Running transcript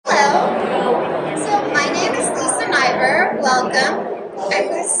welcome.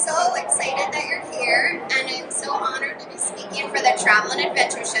 I'm so excited that you're here, and I'm so honored to be speaking for the Travel and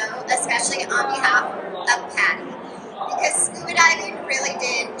Adventure Show, especially on behalf of PADI, because scuba diving really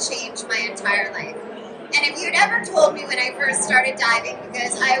did change my entire life. And if you'd ever told me when I first started diving,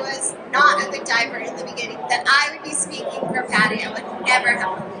 because I was not a good diver in the beginning, that I would be speaking for PADI, I would never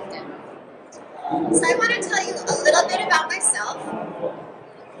have believed it. So I want to tell you a little bit about myself,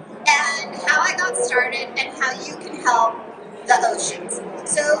 and how I got started, and how you can help the oceans.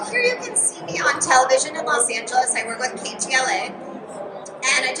 So here you can see me on television in Los Angeles. I work with KTLA,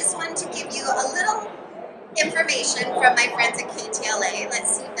 and I just wanted to give you a little information from my friends at KTLA.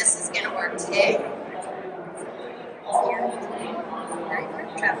 Let's see if this is going to work today.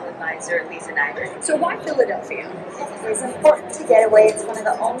 Travel advisor Lisa Niver. So why Philadelphia? It's important to get away. It's one of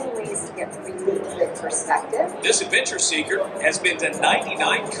the only ways to get really good perspective. This adventure seeker has been to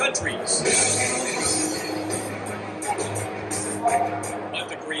 99 countries. But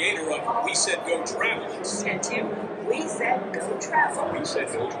the creator of We Said Go Travel. And to We Said Go Travel. We Said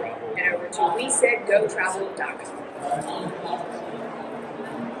Go Travel. And over to wesaidgotravel.com.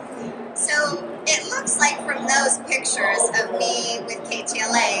 So it looks like from those pictures of me with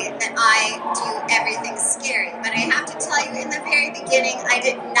KTLA that I do everything scary. But I have to tell you, in the very beginning, I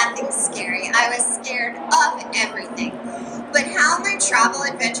did nothing scary. I was scared of everything. But how my travel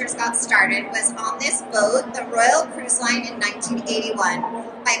adventures got started was on this boat, the Royal Cruise Line, in 1981.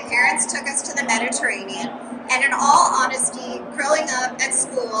 My parents took us to the Mediterranean. And in all honesty, growing up at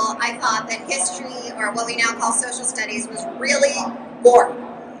school, I thought that history, or what we now call social studies, was really boring.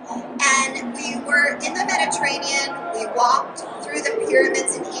 And we were in the Mediterranean. We walked through the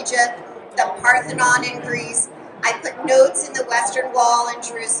pyramids in Egypt, the Parthenon in Greece. I put notes in the Western Wall in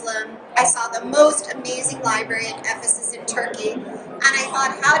Jerusalem. I saw the most amazing library in Ephesus in Turkey. And I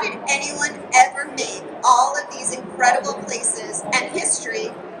thought, how did anyone ever make all of these incredible places and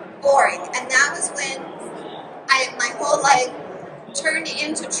history boring? And that was when my whole life turned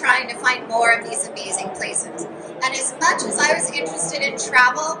into trying to find more of these amazing places. And as much as I was interested in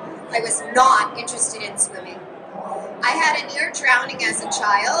travel, I was not interested in swimming. I had a near drowning as a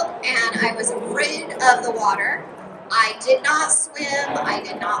child, and I was afraid of the water. I did not swim. I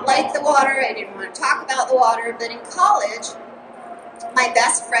did not like the water. I didn't want to talk about the water. But in college, my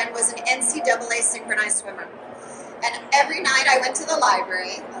best friend was an NCAA synchronized swimmer. And every night I went to the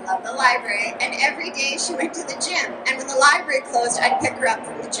library. I love the library. And every day she went to the gym. And when the library closed, I'd pick her up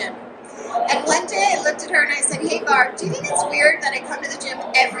from the gym. And one day I looked at her and I said, "Hey Barb, do you think it's weird that I come to the gym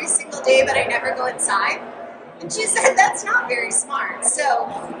every single day but I never go inside?" And she said, "That's not very smart." So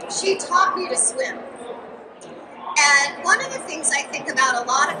she taught me to swim. And one of the things I think about, a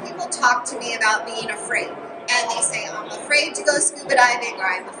lot of people talk to me about being afraid. And they say, "I'm afraid to go scuba diving," or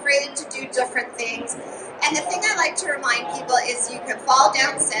 "I'm afraid to do different things." And the thing I like to remind people is you can fall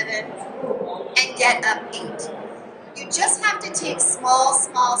down 7 and get up 8. You just have to take small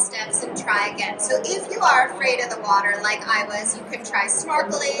steps and try again. So if you are afraid of the water like I was, you can try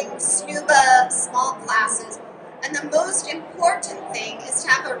snorkeling, scuba, small classes. And the most important thing is to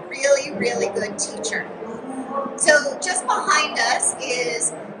have a really, really good teacher. So just behind us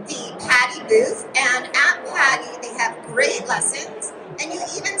is the PADI booth, and at PADI they have great lessons, and you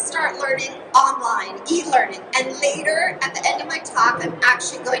even start learning online, e-learning. And later, at the end of my talk, I'm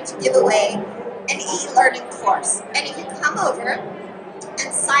actually going to give away an e-learning course. And if you come over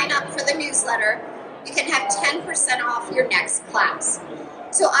and sign up for the newsletter, you can have 10% off your next class.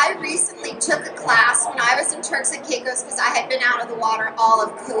 So I recently took a class when I was in Turks and Caicos, because I had been out of the water all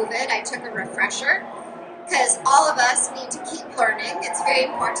of COVID. I took a refresher, because all of us need to keep learning. It's very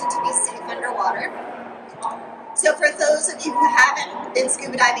important to be safe underwater. So for those of you who haven't been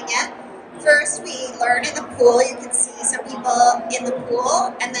scuba diving yet, first we learn in the pool. You can see some people in the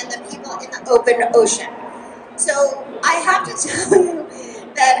pool, and then the people in the open ocean. So I have to tell you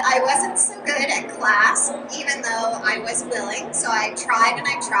that I wasn't so good at class, even though I was willing. So I tried and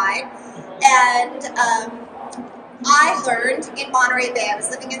I tried. And I learned in Monterey Bay. I was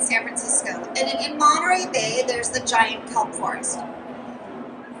living in San Francisco. And in Monterey Bay, there's the giant kelp forest.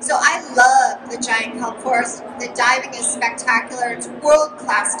 So I love the giant kelp forest. The diving is spectacular. It's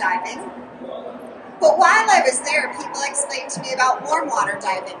world-class diving. But while I was there, people explained to me about warm water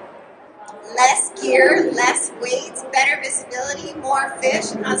diving. Less gear, less weights, better visibility, more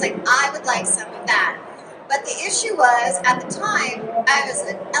fish. And I was like, I would like some of that. But the issue was, at the time, I was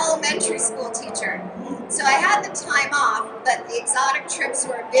an elementary school teacher. So I had the time off, but the exotic trips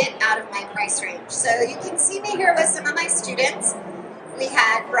were a bit out of my price range. So you can see me here with some of my students. We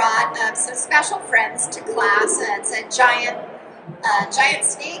had brought some special friends to class. It's a giant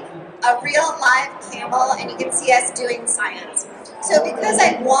snake a real live camel, and you can see us doing science. So because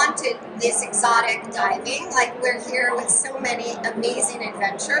I wanted this exotic diving, like we're here with so many amazing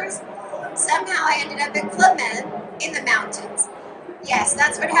adventures, somehow I ended up at Club Med in the mountains. Yes,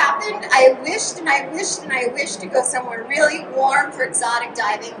 that's what happened. I wished and I wished and I wished to go somewhere really warm for exotic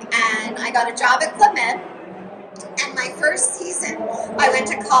diving, and I got a job at Club Med. And my first season, I went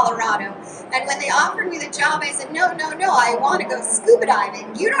to Colorado. And when they offered me the job, I said, no, I want to go scuba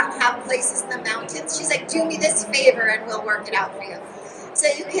diving. You don't have places in the mountains. She's like, do me this favor and we'll work it out for you. So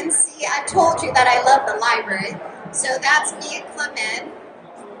you can see, I told you that I love the library. So that's me at Club Med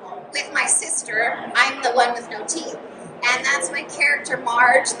with my sister. I'm the one with no teeth. And that's my character,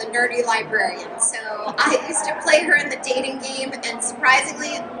 Marge, the nerdy librarian. So I used to play her in the dating game, and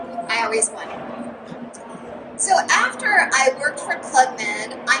surprisingly, I always won. So after I worked for Club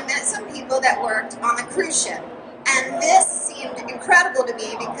Med, I met some people that worked on the cruise ship. And this seemed incredible to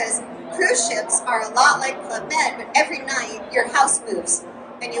me because cruise ships are a lot like Club Med, but every night your house moves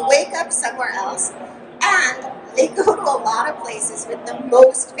and you wake up somewhere else. And they go to a lot of places with the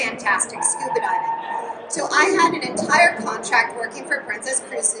most fantastic scuba diving. So I had an entire contract working for Princess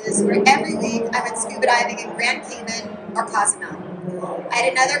Cruises where every week I went scuba diving in Grand Cayman or Cozumel. I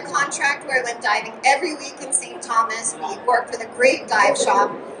had another contract where I went diving every week in St. Thomas. We worked with a great dive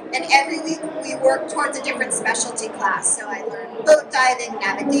shop, and every week we worked towards a different specialty class. So I learned boat diving,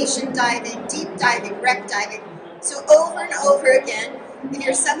 navigation diving, deep diving, wreck diving. So over and over again, if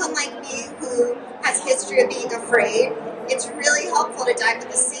you're someone like me who has history of being afraid, it's really helpful to dive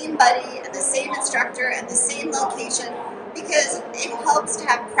with the same buddy and the same instructor and the same location, because it helps to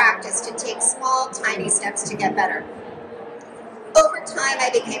have practice to take small, tiny steps to get better. Over time, I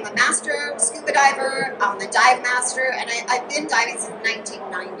became a master scuba diver, a dive master, and I've been diving since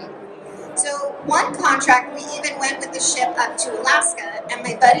 1990. So one contract, we even went with the ship up to Alaska, and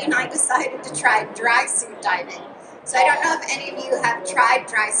my buddy and I decided to try dry suit diving. So I don't know if any of you have tried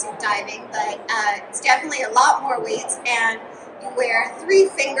dry suit diving, but it's definitely a lot more weights, and you wear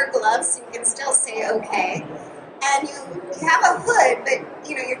 3-finger gloves so you can still say okay. And you have a hood, but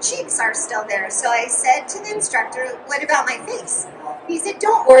your cheeks are still there. So I said to the instructor, what about my face? He said,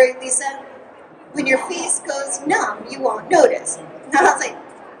 don't worry, Lisa. When your face goes numb, you won't notice. And I was like,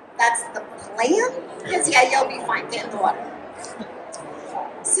 that's the plan? Because yeah, you'll be fine, get in the water.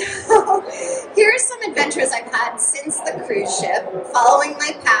 So here are some adventures I've had since the cruise ship, following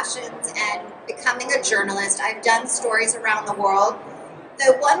my passions and becoming a journalist. I've done stories around the world.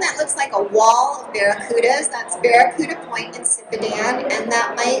 The one that looks like a wall of barracudas, that's Barracuda Point in Cipidan, and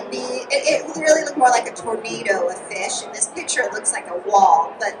that might be, it really looked more like a tornado of fish. In this picture it looks like a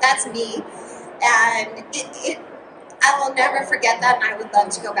wall, but that's me. And I will never forget that, and I would love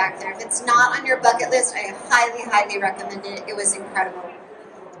to go back there. If it's not on your bucket list, I highly, highly recommend it. It was incredible.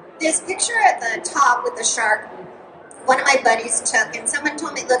 This picture at the top with the shark, one of my buddies took, and someone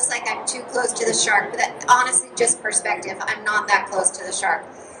told me it looks like I'm too close to the shark, but that honestly just perspective. I'm not that close to the shark.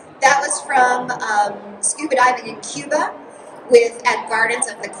 That was from scuba diving in Cuba at Gardens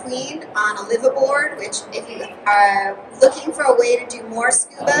of the Queen on a liveaboard, which if you are looking for a way to do more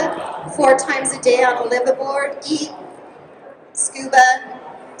scuba, 4 times a day on a liveaboard, eat, scuba,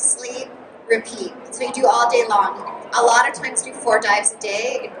 sleep, repeat. So you do all day long. A lot of times do 4 dives a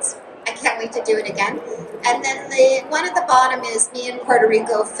day. I can't wait to do it again. And then the one at the bottom is me in Puerto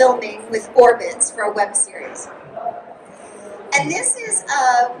Rico filming with Orbits for a web series. And this is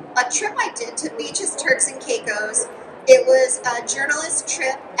a trip I did to Beaches, Turks and Caicos. It was a journalist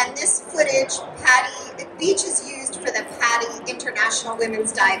trip, and this footage, PADI, Beaches used for the PADI International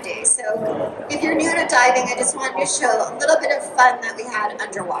Women's Dive Day. So if you're new to diving, I just wanted to show a little bit of fun that we had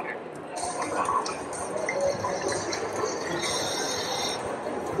underwater.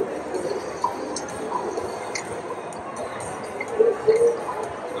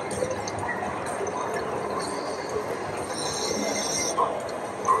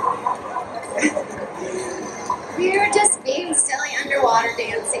 We were just being silly underwater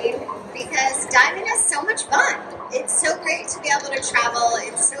dancing because diving is so much fun. It's so great to be able to travel.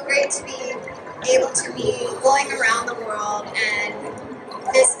 It's so great to be able to be going around the world, and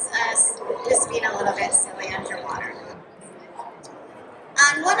this is us just being a little bit silly underwater.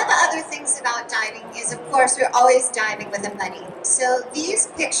 And one of the other things about diving is, of course, we're always diving with a buddy. So these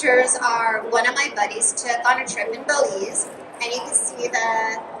pictures are one of my buddies took on a trip in Belize, and you can see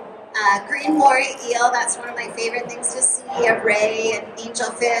the green moray eel. That's one of my favorite things to see, a ray and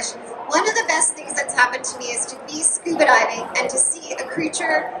angelfish. One of the best things that's happened to me is to be scuba diving and to see a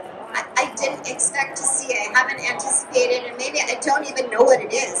creature I didn't expect to see. I haven't anticipated, and maybe I don't even know what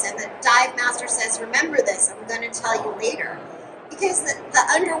it is. And the dive master says, remember this, I'm going to tell you later. because the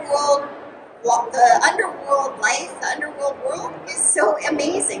underworld life, the underworld world is so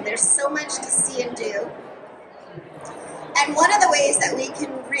amazing. There's so much to see and do. And one of the ways that we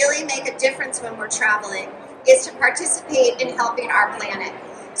can really make a difference when we're traveling is to participate in helping our planet.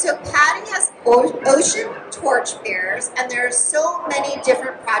 So PADI has ocean torchbearers, and there are so many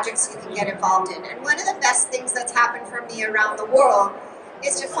different projects you can get involved in. And one of the best things that's happened for me around the world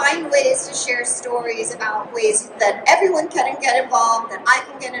is to find ways to share stories about ways that everyone can get involved, that I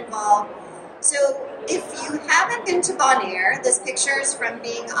can get involved. So if you haven't been to Bonaire, this picture is from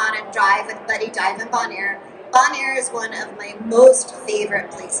being on a dive with Buddy Dive in Bonaire. Bonaire is one of my most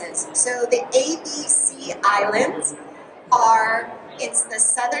favorite places. So the ABC Islands are, it's the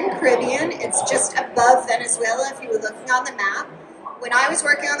Southern Caribbean. It's just above Venezuela if you were looking on the map. When I was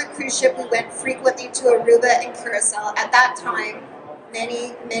working on the cruise ship, we went frequently to Aruba and Curacao. At that time,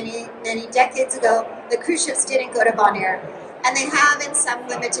 many decades ago, the cruise ships didn't go to Bonaire. And they have in some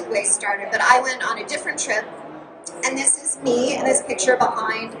limited way started, but I went on a different trip, and this is me in this picture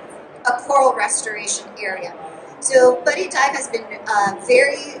behind a coral restoration area. So Buddy Dive has been a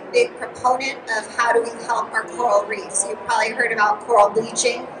very big proponent of how do we help our coral reefs. You've probably heard about coral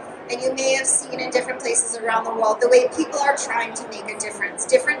bleaching, and you may have seen in different places around the world the way people are trying to make a difference.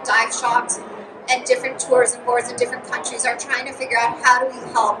 Different dive shops and different tourism boards in different countries are trying to figure out how do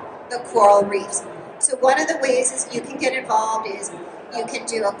we help the coral reefs. So one of the ways is you can get involved is you can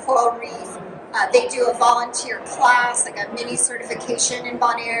do a coral reef. They do a volunteer class, like a mini certification in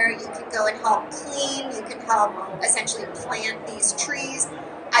Bonaire. You can go and help clean. You can help essentially plant these trees.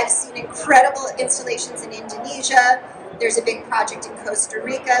 I've seen incredible installations in Indonesia. There's a big project in Costa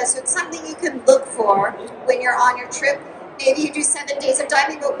Rica. So it's something you can look for when you're on your trip. Maybe you do 7 days of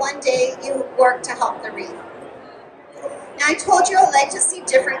diving, but one day you work to help the reef. Now, I told you I like to see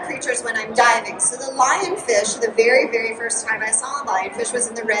different creatures when I'm diving. So the lionfish, the very, very first time I saw a lionfish was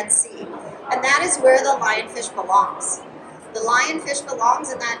in the Red Sea. And that is where the lionfish belongs. The lionfish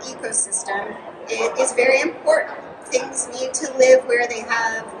belongs in that ecosystem. It is very important. Things need to live where they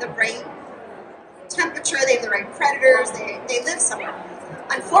have the right temperature, they have the right predators, they live somewhere.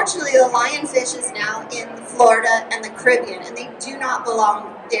 Unfortunately, the lionfish is now in Florida and the Caribbean, and they do not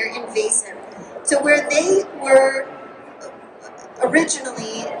belong. They're invasive. So where they were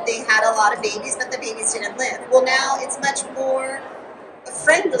originally, they had a lot of babies, but the babies didn't live. Well, now it's much more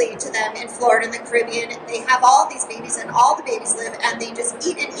friendly to them in Florida and the Caribbean. They have all these babies, and all the babies live, and they just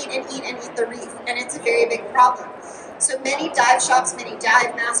eat and eat and eat and eat the reef, and it's a very big problem. So many dive shops, many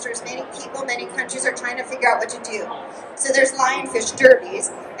dive masters, many people, many countries are trying to figure out what to do. So there's lionfish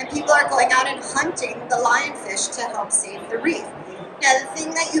derbies, and people are going out and hunting the lionfish to help save the reef. Now, the thing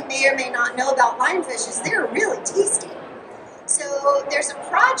that you may or may not know about lionfish is they're really tasty. So there's a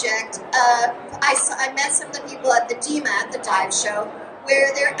project, I met some of the people at the DEMA, at the dive show,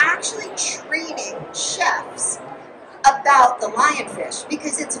 where they're actually training chefs about the lionfish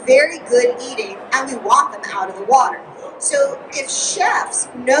because it's very good eating and we want them out of the water. So if chefs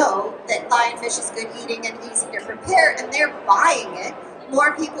know that lionfish is good eating and easy to prepare and they're buying it,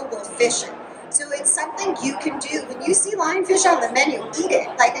 more people will fish it. So it's something you can do. When you see lionfish on the menu, eat it.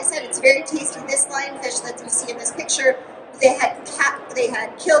 Like I said, it's very tasty. This lionfish that you see in this picture, they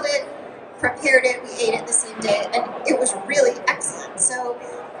had killed it, prepared it, we ate it the same day, and it was really excellent. So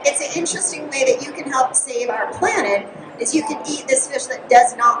it's an interesting way that you can help save our planet, is you can eat this fish that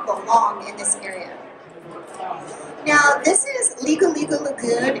does not belong in this area. Now, this is Ligo Ligo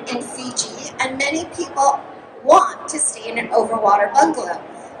Lagoon in Fiji, and many people want to stay in an overwater bungalow.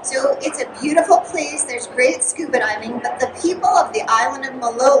 So it's a beautiful place, there's great scuba diving, but the people of the island of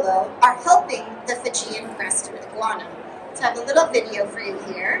Malolo are helping the Fijian crested iguana. So I have a little video for you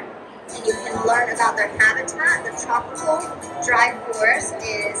here, and you can learn about their habitat. The tropical dry forest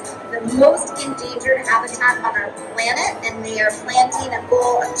is the most endangered habitat on our planet, and they are planting a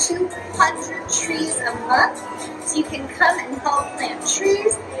goal of 200 trees a month. So you can come and help plant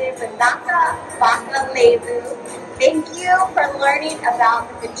trees. It is a Naka Baka Levu. Thank you for learning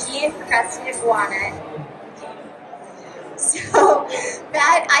about the Fijian crested iguana. So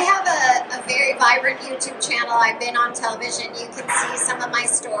that I have a very vibrant YouTube channel. I've been on television. You can see some of my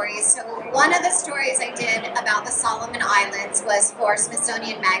stories. So one of the stories I did about the Solomon Islands was for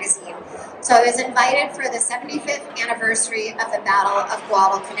Smithsonian Magazine. So I was invited for the 75th anniversary of the Battle of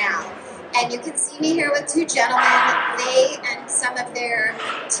Guadalcanal. And you can see me here with two gentlemen. They and some of their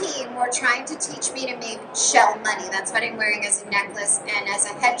team were trying to teach me to make shell money. That's what I'm wearing as a necklace and as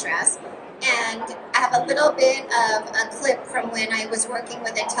a headdress. And I have a little bit of a clip from when I was working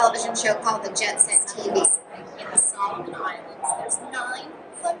with a television show called the Jet Set TV. In the Solomon Islands. There's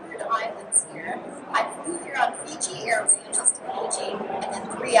 900 islands here. I flew here on Fiji Airways Fiji, and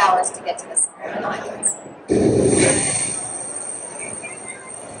then 3 hours to get to the Solomon Islands.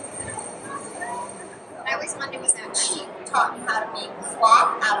 I always wanted to be so cheap. Taught me how to make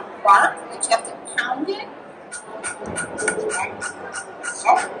cloth out of bark, which you have to pound it.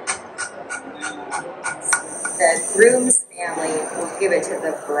 The groom's family will give it to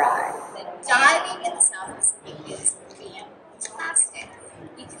the bride. The diving in the South Pacific is fantastic.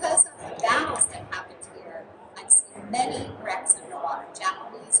 Because of the battles that happened here, I've seen many wrecks underwater.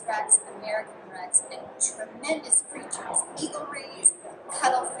 Japanese wrecks, American wrecks, and tremendous creatures. Eagle rays,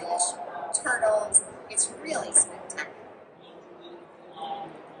 cuttlefish, turtles. It's really spectacular.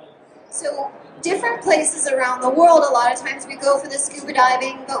 So different places around the world, a lot of times we go for the scuba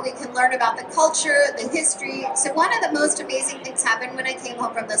diving, but we can learn about the culture, the history. So one of the most amazing things happened when I came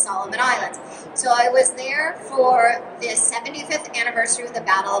home from the Solomon Islands. So I was there for the 75th anniversary of the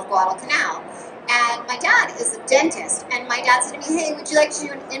Battle of Guadalcanal. And my dad is a dentist, and my dad said to me, hey, would you like to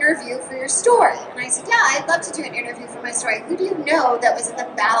do an interview for your story? And I said, yeah, I'd love to do an interview for my story. Who do you know that was in the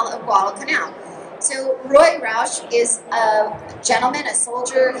Battle of Guadalcanal? So Roy Rausch is a gentleman, a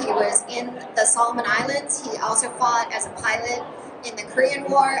soldier. He was in the Solomon Islands. He also fought as a pilot in the Korean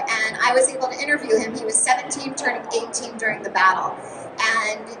War, and I was able to interview him. He was 17, turning 18 during the battle.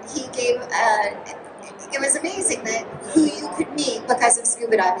 And he gave it was amazing that who you could meet because of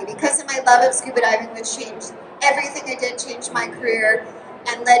scuba diving. Because of my love of scuba diving, which changed everything I did, changed my career,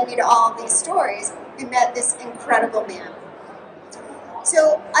 and led me to all of these stories, I met this incredible man.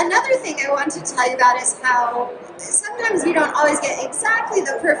 So another thing I want to tell you about is how sometimes we don't always get exactly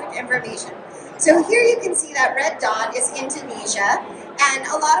the perfect information. So here you can see that red dot is Indonesia, and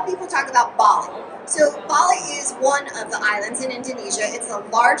a lot of people talk about Bali. So Bali is one of the islands in Indonesia. It's the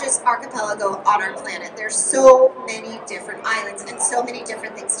largest archipelago on our planet. There's so many different islands and so many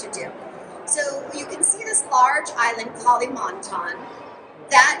different things to do. So you can see this large island, Kalimantan.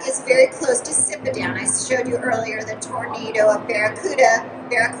 That is very close to Sipadan. I showed you earlier the tornado of Barracuda.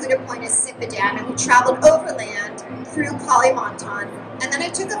 Barracuda Point is Sipadan, and we traveled overland through Kalimantan, and then I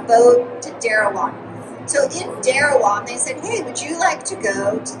took a boat to Derawan. So in Derawan, they said, hey, would you like to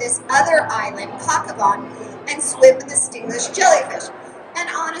go to this other island, Kakaban, and swim with the stingless jellyfish? And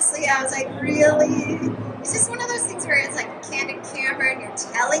honestly, I was like, really? Is this one of those things where it's like a candid camera and you're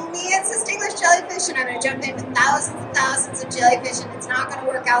telling me it's a stingless jellyfish and I'm going to jump in with thousands and thousands of jellyfish and it's not going to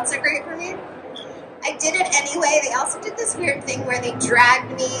work out so great for me? I did it anyway. They also did this weird thing where they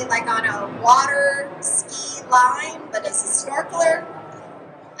dragged me like on a water ski line, but as a snorkeler.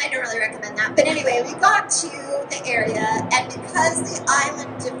 I don't really recommend that. But anyway, we got to the area, and because the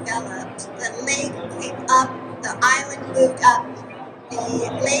island developed, the lake came up, the island moved up, the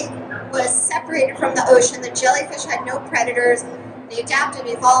lake was separated from the ocean, the jellyfish had no predators, they adapted,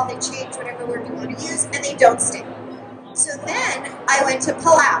 evolved, they changed whatever word you want to use, and they don't sting. So then I went to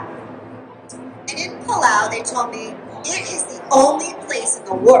Palau. And in Palau, they told me, it is the only place in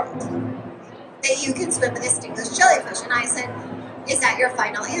the world that you can swim with a stingless jellyfish. And I said, is that your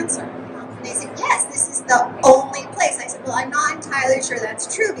final answer? And they said, yes, this is the only place. I said, well, I'm not entirely sure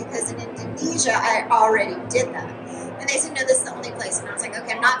that's true because in Indonesia, I already did that. And they said, no, this is the only place. And I was like,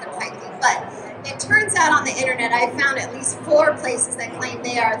 okay, I'm not going to fight you. But it turns out on the internet, I found at least 4 places that claim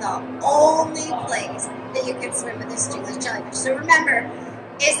they are the only place that you can swim with a stingless jellyfish. So remember,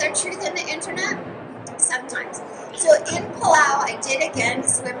 is there truth in the internet? Sometimes. So in Palau, I did again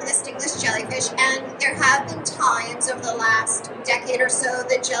swim with a stingless jellyfish, and there have been times over the last decade or so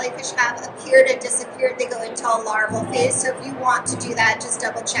that jellyfish have appeared and disappeared. They go into a larval phase. So if you want to do that, just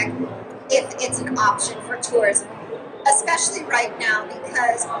double check if it's an option for tourism, especially right now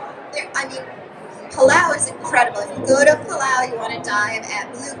because Palau is incredible. If you go to Palau, you want to dive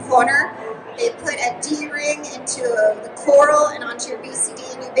at Blue Corner. They put a D-ring into the coral and onto your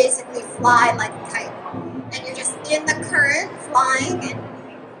BCD, and you basically fly like a kite. And you're just in the current flying, and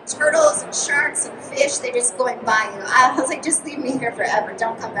turtles and sharks and fish, they're just going by you. I was like, just leave me here forever.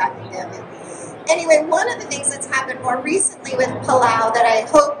 Don't come back and get me. Anyway, one of the things that's happened more recently with Palau that I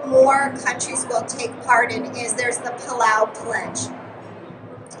hope more countries will take part in is there's the Palau Pledge.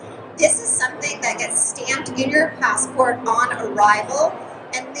 This is something that gets stamped in your passport on arrival.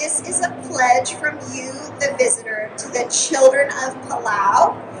 And this is a pledge from you, the visitor, to the children of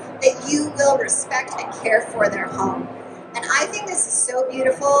Palau that you will respect and care for their home. And I think this is so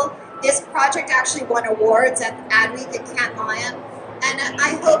beautiful. This project actually won awards at Adweek at Cannes. And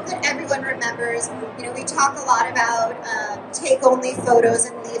I hope that everyone remembers, we talk a lot about take only photos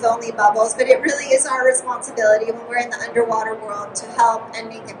and leave only bubbles, but it really is our responsibility when we're in the underwater world to help and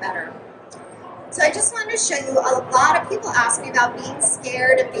make it better. So I just wanted to show you, a lot of people ask me about being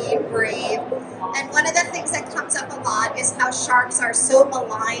scared and being brave. And one of the things that comes up a lot is how sharks are so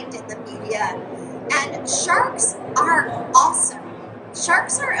maligned in the media. And sharks are awesome.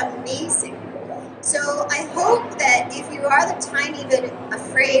 Sharks are amazing. So I hope that if you are the tiny bit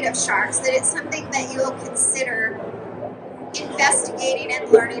afraid of sharks, that it's something that you'll consider investigating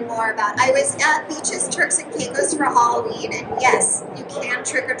and learning more about. I was at Beaches, Turks and Caicos for Halloween, and yes, you can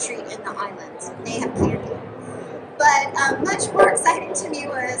trick or treat in the islands. They have candy. But much more exciting to me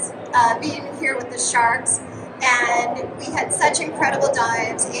was being here with the sharks, and we had such incredible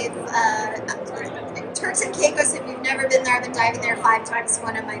dives. In Turks and Caicos, if you've never been there, I've been diving there 5 times.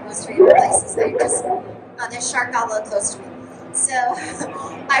 One of my most favorite places. This shark got a little close to me, so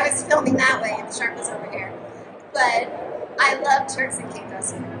I was filming that way, and the shark was over here. But I love Turks and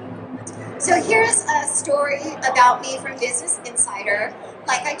Caicos. So here's a story about me from Business Insider.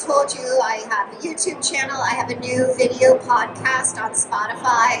 Like I told you, I have a YouTube channel. I have a new video podcast on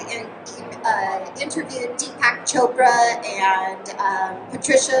Spotify, and interviewed Deepak Chopra and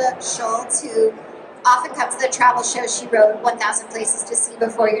Patricia Schultz, who often comes to the travel show. She wrote 1,000 Places to See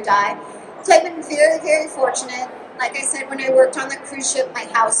Before You Die. So I've been very, very fortunate. Like I said, when I worked on the cruise ship, my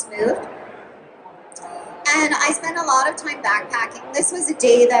house moved. And I spent a lot of time backpacking. This was a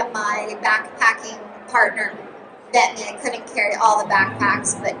day that my backpacking partner met me. I couldn't carry all the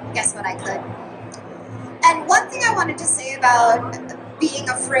backpacks, but guess what, I could. And one thing I wanted to say about being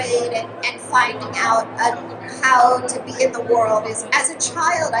afraid and finding out how to be in the world is, as a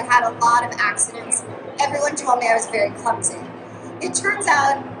child, I had a lot of accidents. Everyone told me I was very clumsy. It turns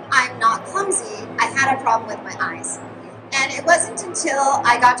out I'm not clumsy. I had a problem with my eyes. And it wasn't until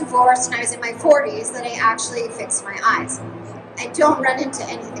I got divorced and I was in my 40s that I actually fixed my eyes. I don't run into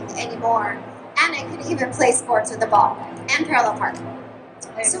anything anymore. And I could even play sports with a ball and parallel park.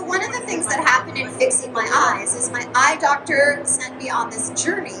 So one of the things that happened in fixing my eyes is my eye doctor sent me on this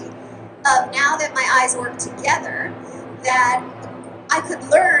journey of, now that my eyes work together, that I could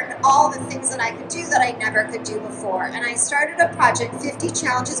learn all the things that I could do that I never could do before. And I started a project, 50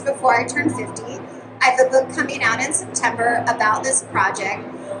 Challenges Before I Turned 50. I have a book coming out in September about this project,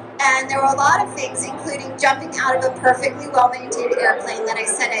 and there were a lot of things, including jumping out of a perfectly well-maintained airplane that I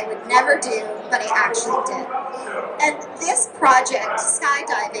said I would never do, but I actually did. And this project,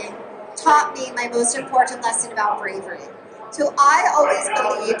 skydiving, taught me my most important lesson about bravery. So I always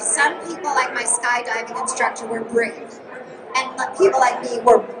believed some people, like my skydiving instructor, were brave, and people like me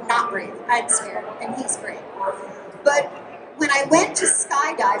were not brave. I'm scared, and he's brave. But when I went to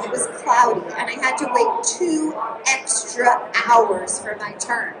skydive, it was cloudy, and I had to wait 2 extra hours for my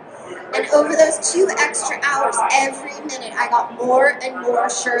turn. And over those 2 extra hours, every minute, I got more and more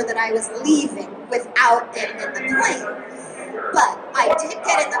sure that I was leaving without getting in the plane. But I did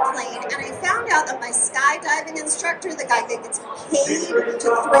get in the plane, and I found out that my skydiving instructor, the guy that gets paid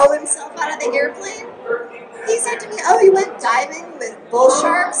to throw himself out of the airplane, he said to me, oh, you went diving with bull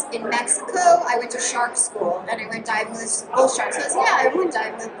sharks in Mexico? I went to shark school, and I went diving with bull sharks. I said, yeah, I went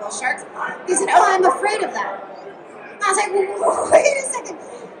diving with bull sharks. He said, oh, I'm afraid of that. And I was like, wait a second.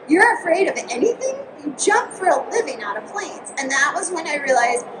 You're afraid of anything? You jump for a living out of planes. And that was when I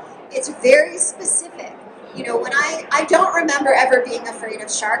realized it's very specific. You know, when I don't remember ever being afraid of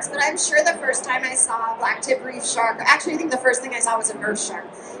sharks, but I'm sure the first time I saw a black-tip reef shark, actually I think the first thing I saw was a nurse shark,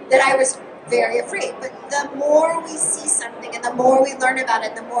 that I was very afraid. But the more we see something and the more we learn about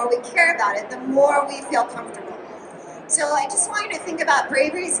it, the more we care about it, the more we feel comfortable. So I just want you to think about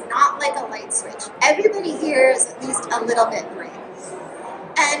bravery is not like a light switch. Everybody here is at least a little bit brave.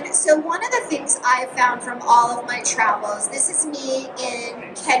 And so one of the things I found from all of my travels, this is me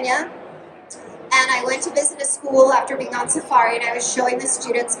in Kenya, and I went to visit a school after being on safari, and I was showing the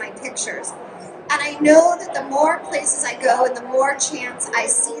students my pictures. And I know that the more places I go and the more chance I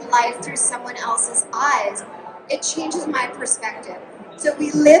see life through someone else's eyes, it changes my perspective. So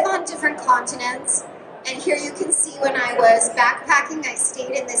we live on different continents, and here you can see when I was backpacking, I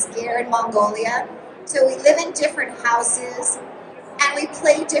stayed in this gare in Mongolia. So we live in different houses, and we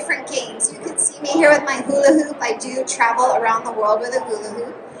play different games. You can see me here with my hula hoop. I do travel around the world with a hula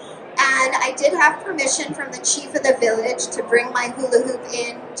hoop. And I did have permission from the chief of the village to bring my hula hoop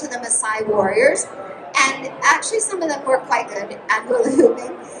in to the Maasai warriors. And actually some of them were quite good at hula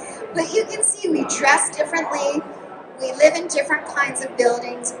hooping. But you can see we dress differently. We live in different kinds of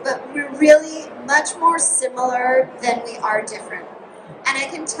buildings, but we're really much more similar than we are different. And I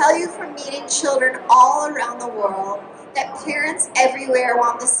can tell you from meeting children all around the world that parents everywhere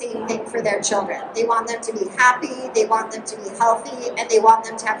want the same thing for their children. They want them to be happy, they want them to be healthy, and they want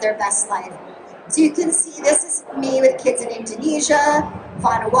them to have their best life. So you can see this is me with kids in Indonesia,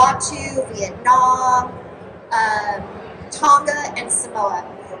 Vanuatu, Vietnam, Tonga, and Samoa.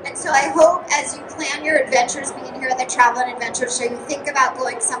 And so I hope as you plan your adventures being here at the Travel and Adventure Show, you think about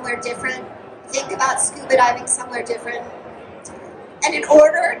going somewhere different, think about scuba diving somewhere different. And in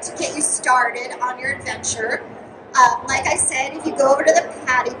order to get you started on your adventure, like I said, if you go over to the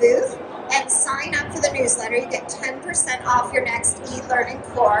PADI booth and sign up for the newsletter, you get 10% off your next e-learning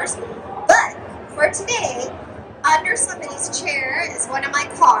course. But for today, under somebody's chair is one of my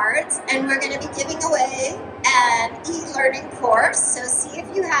cards, and we're going to be giving away an e-learning course. So see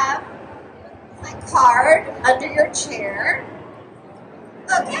if you have my card under your chair.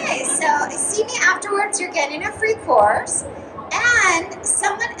 Okay, so see me afterwards. You're getting a free course. And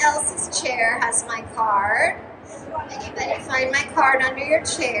someone else's chair has my card. Anybody find my card under your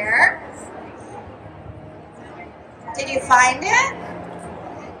chair? Did you find it?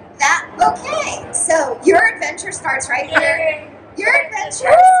 Okay, so your adventure starts right here. Your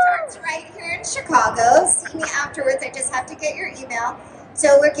adventure starts right here in Chicago. See me afterwards. I just have to get your email.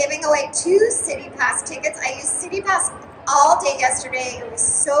 So we're giving away 2 City Pass tickets. I used City Pass all day yesterday. It was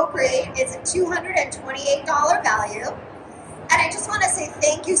so great. It's a $228 value. And I just want to say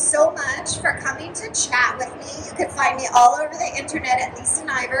thank you so much for coming to chat with me. You can find me all over the internet at Lisa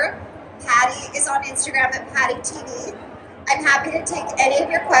Niver. PADI is on Instagram at PADI TV. I'm happy to take any of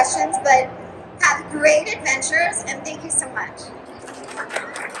your questions, but have great adventures, and thank you so much.